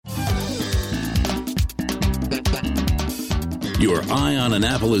Your Eye on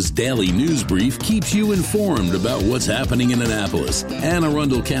Annapolis daily news brief keeps you informed about what's happening in Annapolis, Anne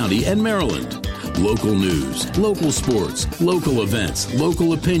Arundel County, and Maryland. Local news, local sports, local events,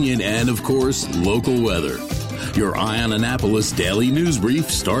 local opinion, and, of course, local weather. Your Eye on Annapolis daily news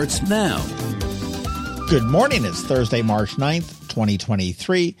brief starts now. Good morning. It's Thursday, March 9th,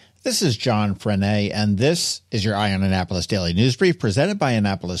 2023. This is John Frenaye, and this is your Eye on Annapolis daily news brief presented by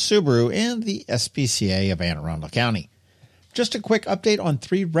Annapolis Subaru and the SPCA of Anne Arundel County. Just a quick update on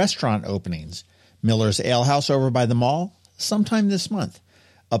 3 restaurant openings. Miller's Ale House over by the mall, sometime this month.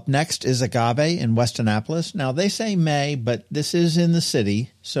 Up next is Agave in West Annapolis. Now, they say May, but this is in the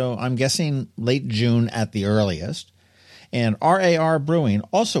city, so I'm guessing late June at the earliest. And RAR Brewing,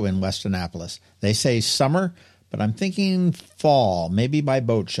 also in West Annapolis. They say summer, but I'm thinking fall, maybe by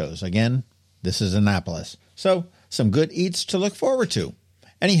boat shows. Again, this is Annapolis. So, some good eats to look forward to.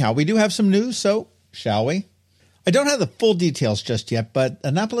 Anyhow, we do have some news, so shall we? I don't have the full details just yet, but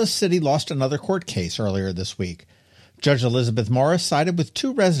Annapolis City lost another court case earlier this week. Judge Elizabeth Morris sided with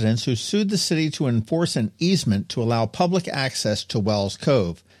 2 residents who sued the city to enforce an easement to allow public access to Wells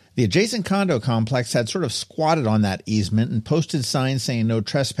Cove. The adjacent condo complex had sort of squatted on that easement and posted signs saying no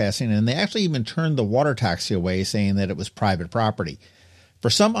trespassing, and they actually even turned the water taxi away, saying that it was private property. For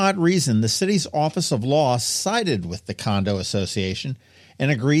some odd reason, the city's Office of Law sided with the condo association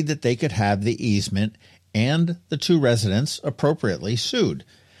and agreed that they could have the easement, and the 2 residents appropriately sued.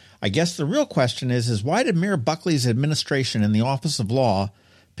 I guess the real question is why did Mayor Buckley's administration and the Office of Law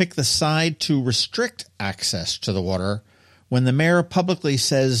pick the side to restrict access to the water when the mayor publicly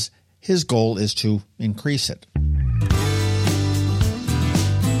says his goal is to increase it?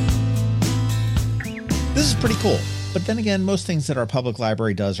 This is pretty cool, but then again, most things that our public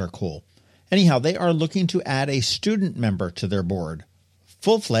library does are cool. Anyhow, they are looking to add a student member to their board.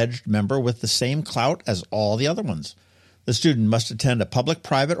 Full-fledged member with the same clout as all the other ones. The student must attend a public,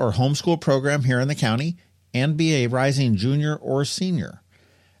 private, or homeschool program here in the county and be a rising junior or senior.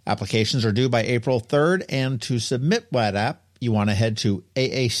 Applications are due by April 3rd, and to submit that app, you want to head to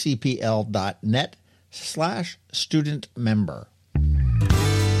aacpl.net/student-member.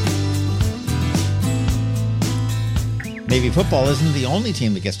 Navy football isn't the only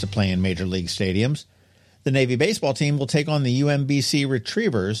team that gets to play in major league stadiums. The Navy baseball team will take on the UMBC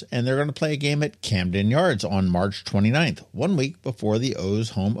Retrievers, and they're going to play a game at Camden Yards on March 29th, 1 week before the O's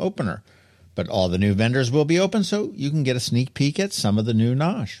home opener. But all the new vendors will be open, so you can get a sneak peek at some of the new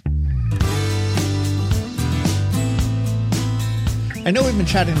nosh. I know we've been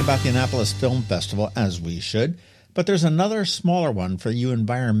chatting about the Annapolis Film Festival, as we should, but there's another smaller one for you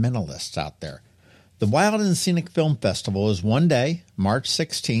environmentalists out there. The Wild and Scenic Film Festival is one day, March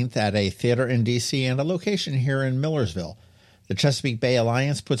 16th, at a theater in D.C. and a location here in Millersville. The Chesapeake Bay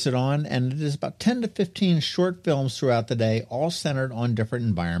Alliance puts it on, and it is about 10 to 15 short films throughout the day, all centered on different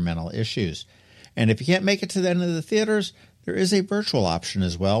environmental issues. And if you can't make it to the end of the theaters, there is a virtual option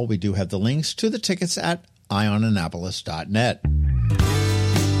as well. We do have the links to the tickets at eyeonannapolis.net.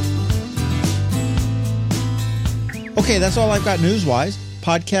 Okay, that's all I've got news-wise.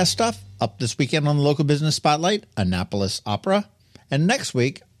 Podcast stuff up this weekend on the Local Business Spotlight, Annapolis Opera. And next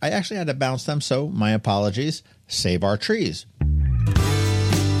week, I actually had to bounce them, so my apologies. Save Our Trees.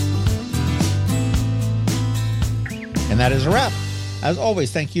 And that is a wrap. As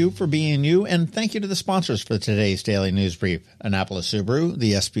always, thank you for being you, and thank you to the sponsors for today's Daily News Brief. Annapolis Subaru,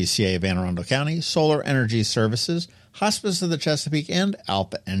 the SPCA of Anne Arundel County, Solar Energy Services, Hospice of the Chesapeake, and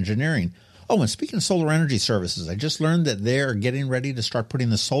Alpha Engineering. Oh, and speaking of solar energy services, I just learned that they're getting ready to start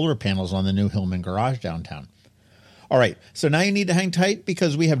putting the solar panels on the new Hillman garage downtown. All right, so now you need to hang tight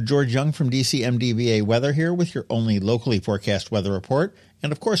because we have George Young from DCMDVA Weather here with your only locally forecast weather report.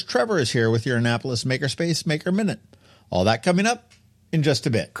 And of course, Trevor is here with your Annapolis Makerspace Maker Minute. All that coming up in just a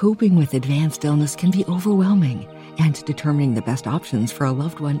bit. Coping with advanced illness can be overwhelming, and determining the best options for a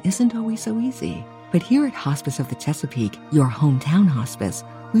loved one isn't always so easy. But here at Hospice of the Chesapeake, your hometown hospice,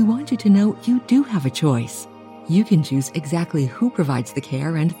 we want you to know you do have a choice. You can choose exactly who provides the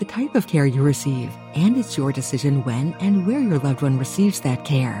care and the type of care you receive, and it's your decision when and where your loved one receives that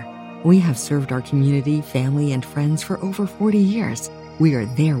care. We have served our community, family, and friends for over 40 years. We are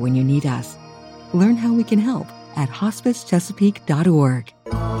there when you need us. Learn how we can help at hospicechesapeake.org.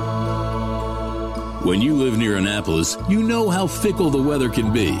 When you live near Annapolis, you know how fickle the weather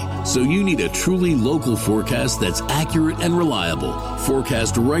can be, so you need a truly local forecast that's accurate and reliable.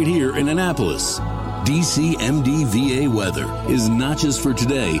 Forecast right here in Annapolis. DCMDVA Weather is not just for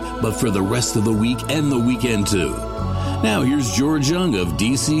today, but for the rest of the week and the weekend too. Now here's George Young of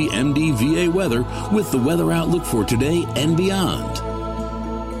DCMDVA Weather with the weather outlook for today and beyond.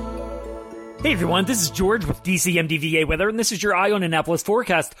 Hey everyone, this is George with DCMDVA Weather, and this is your Eye on Annapolis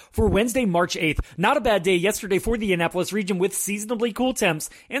forecast for Wednesday, March 8th. Not a bad day yesterday for the Annapolis region with seasonably cool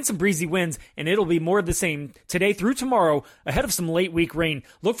temps and some breezy winds, and it'll be more of the same today through tomorrow ahead of some late week rain.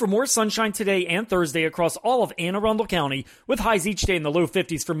 Look for more sunshine today and Thursday across all of Anne Arundel County, with highs each day in the low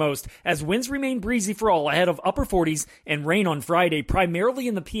 50s for most, as winds remain breezy for all ahead of upper 40s and rain on Friday, primarily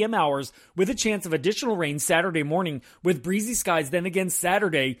in the PM hours, with a chance of additional rain Saturday morning, with breezy skies then again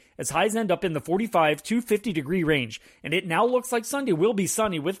Saturday, as highs end up in the 45 to 50 degree range. And it now looks like Sunday will be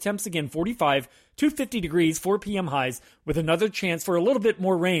sunny with temps again 45 to 50 degrees, 4 p.m. highs, with another chance for a little bit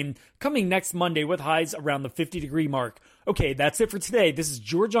more rain coming next Monday with highs around the 50 degree mark. Okay, that's it for today. This is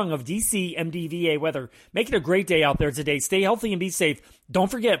George Young of DCMDVA Weather. Make it a great day out there today. Stay healthy and be safe.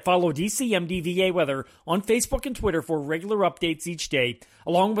 Don't forget, follow DCMDVA Weather on Facebook and Twitter for regular updates each day,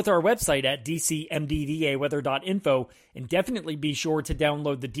 along with our website at dcmdvaweather.info, and definitely be sure to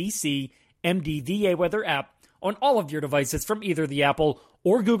download the DCMDVA Weather app on all of your devices from either the Apple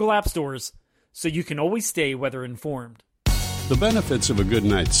or Google App Stores, so you can always stay weather informed. The benefits of a good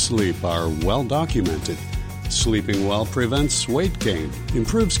night's sleep are well documented. Sleeping well prevents weight gain,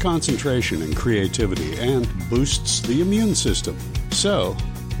 improves concentration and creativity, and boosts the immune system. So,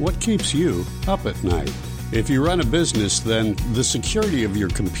 what keeps you up at night? If you run a business, then the security of your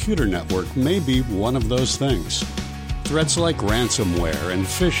computer network may be one of those things. Threats like ransomware and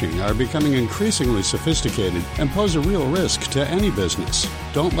phishing are becoming increasingly sophisticated and pose a real risk to any business.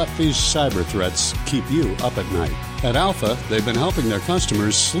 Don't let these cyber threats keep you up at night. At Alpha, they've been helping their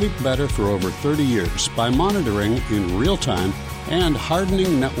customers sleep better for over 30 years by monitoring in real time and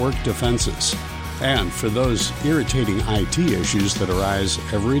hardening network defenses. And for those irritating IT issues that arise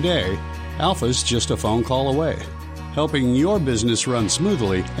every day, Alpha's just a phone call away, helping your business run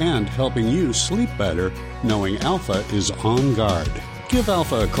smoothly and helping you sleep better, knowing Alpha is on guard. Give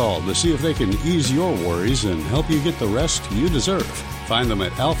Alpha a call to see if they can ease your worries and help you get the rest you deserve. Find them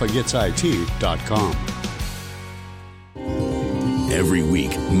at alphagetsit.com. Every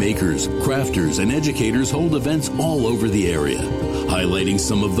week, makers, crafters, and educators hold events all over the area. Highlighting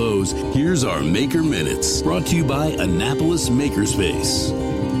some of those, here's our Maker Minutes, brought to you by Annapolis Makerspace.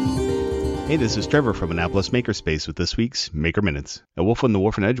 Hey, this is Trevor from Annapolis Makerspace with this week's Maker Minutes. A Wolf on the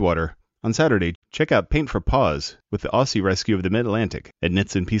Wharf in Edgewater. On Saturday, check out Paint for Paws with the Aussie Rescue of the Mid-Atlantic at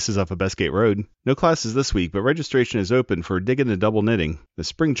Knits and Pieces off of Bestgate Road. No classes this week, but registration is open for Diggin' and Double Knitting, the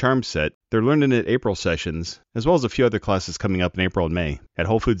Spring Charm Set, their Learn to Knit April sessions, as well as a few other classes coming up in April and May. At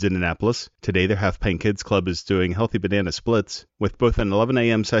Whole Foods in Annapolis, today their Half Pint Kids Club is doing Healthy Banana Splits with both an 11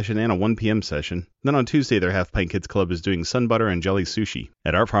 a.m. session and a 1 p.m. session. Then on Tuesday, their Half Pint Kids Club is doing Sun Butter and Jelly Sushi.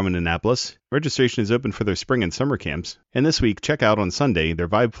 At Art Farm in Annapolis, registration is open for their spring and summer camps. And this week, check out on Sunday their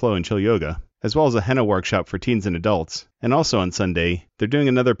Vibe Flow and Chill Yoga, as well as a henna workshop for teens and adults. And also on Sunday, they're doing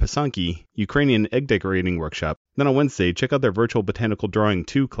another Pasanki, Ukrainian egg decorating workshop. Then on Wednesday, check out their virtual botanical drawing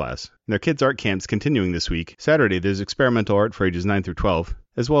 2 class. And their kids' art camp's continuing this week. Saturday, there's experimental art for ages 9 through 12,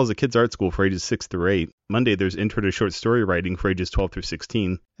 as well as a kids' art school for ages 6 through 8. Monday, there's intro to short story writing for ages 12 through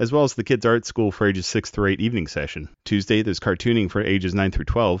 16, as well as the kids' art school for ages 6 through 8 evening session. Tuesday, there's cartooning for ages 9 through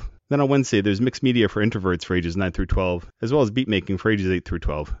 12. Then on Wednesday, there's mixed media for introverts for ages 9 through 12, as well as beat making for ages 8 through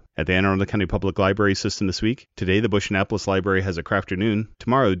 12. At the Anne Arundel County Public Library system this week, today the Bush Annapolis Library has a Crafternoon.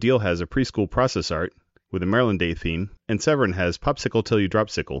 Tomorrow, Deal has a preschool process art with a Maryland Day theme, and Severn has Popsicle Till You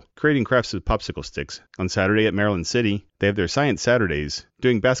Dropsicle, creating crafts with popsicle sticks. On Saturday at Maryland City, they have their Science Saturdays,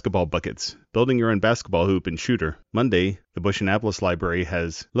 doing basketball buckets, building your own basketball hoop and shooter. Monday, the Bush Annapolis Library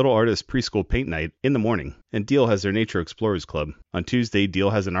has Little Artist Preschool Paint Night in the morning, and Deal has their Nature Explorers Club. On Tuesday, Deal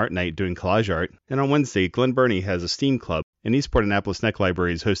has an art night doing collage art, and on Wednesday, Glen Burnie has a STEAM club, and Eastport Annapolis Neck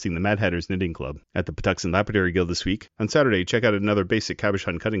Library is hosting the Mad Hatters Knitting Club. At the Patuxent Lapidary Guild this week, on Saturday, check out another basic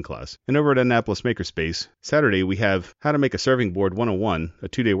cabochon cutting class. And over at Annapolis Makerspace, Saturday we have How to Make a Serving Board 101, a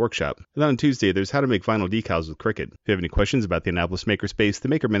 2-day workshop. And then on Tuesday, there's How to Make Vinyl Decals with Cricut. If you have any questions about the Annapolis Makerspace, the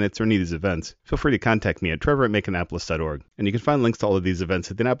Maker Minutes, or any of these events, feel free to contact me at trevor@makeannapolis.org. And you can find links to all of these events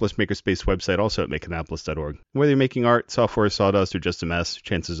at the Annapolis Makerspace website, also at makeannapolis.org. Whether you're making art, software, sawdust, or just a mess,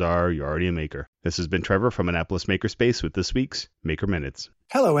 chances are you're already a maker. This has been Trevor from Annapolis Makerspace with this week's Maker Minutes.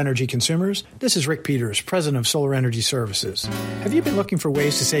 Hello, energy consumers. This is Rick Peters, president of Solar Energy Services. Have you been looking for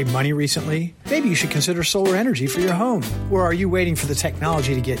ways to save money recently? Maybe you should consider solar energy for your home. Or are you waiting for the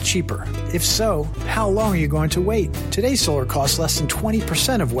technology to get cheaper? If so, how long are you going to wait? Today's solar costs less than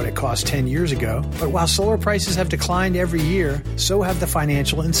 20% of what it cost 10 years ago. But while solar prices have declined every year, so have the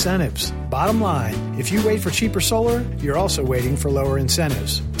financial incentives. Bottom line, if you wait for cheaper solar, you're also waiting for lower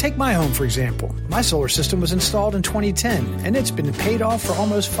incentives. Take my home, for example. My solar system was installed in 2010, and it's been paid off for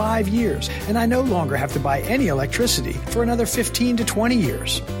almost 5 years, and I no longer have to buy any electricity for another 15 to 20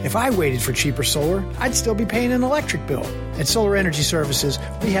 years. If I waited for cheaper solar, I'd still be paying an electric bill. At Solar Energy Services,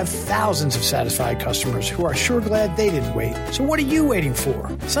 we have thousands of satisfied customers who are sure glad they didn't wait. So what are you waiting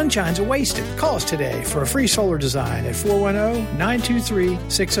for? Sunshine's a wasted. Call us today for a free solar design at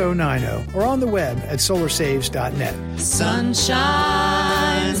 410-923-6090 or on the web at solarsaves.net.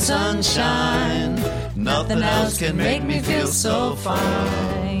 Sunshine, sunshine, nothing else can make me feel so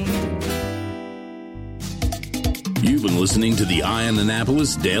fine. You've been listening to the Eye on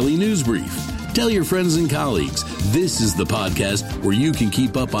Annapolis Daily News Brief. Tell your friends and colleagues, this is the podcast where you can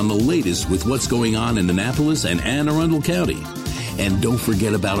keep up on the latest with what's going on in Annapolis and Anne Arundel County. And don't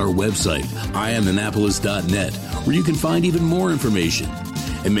forget about our website, eyeonannapolis.net, where you can find even more information.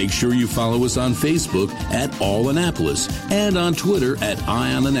 And make sure you follow us on Facebook at All Annapolis and on Twitter at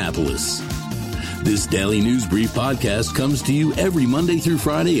Eye on Annapolis. This Daily News Brief podcast comes to you every Monday through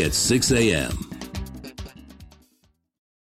Friday at 6 a.m.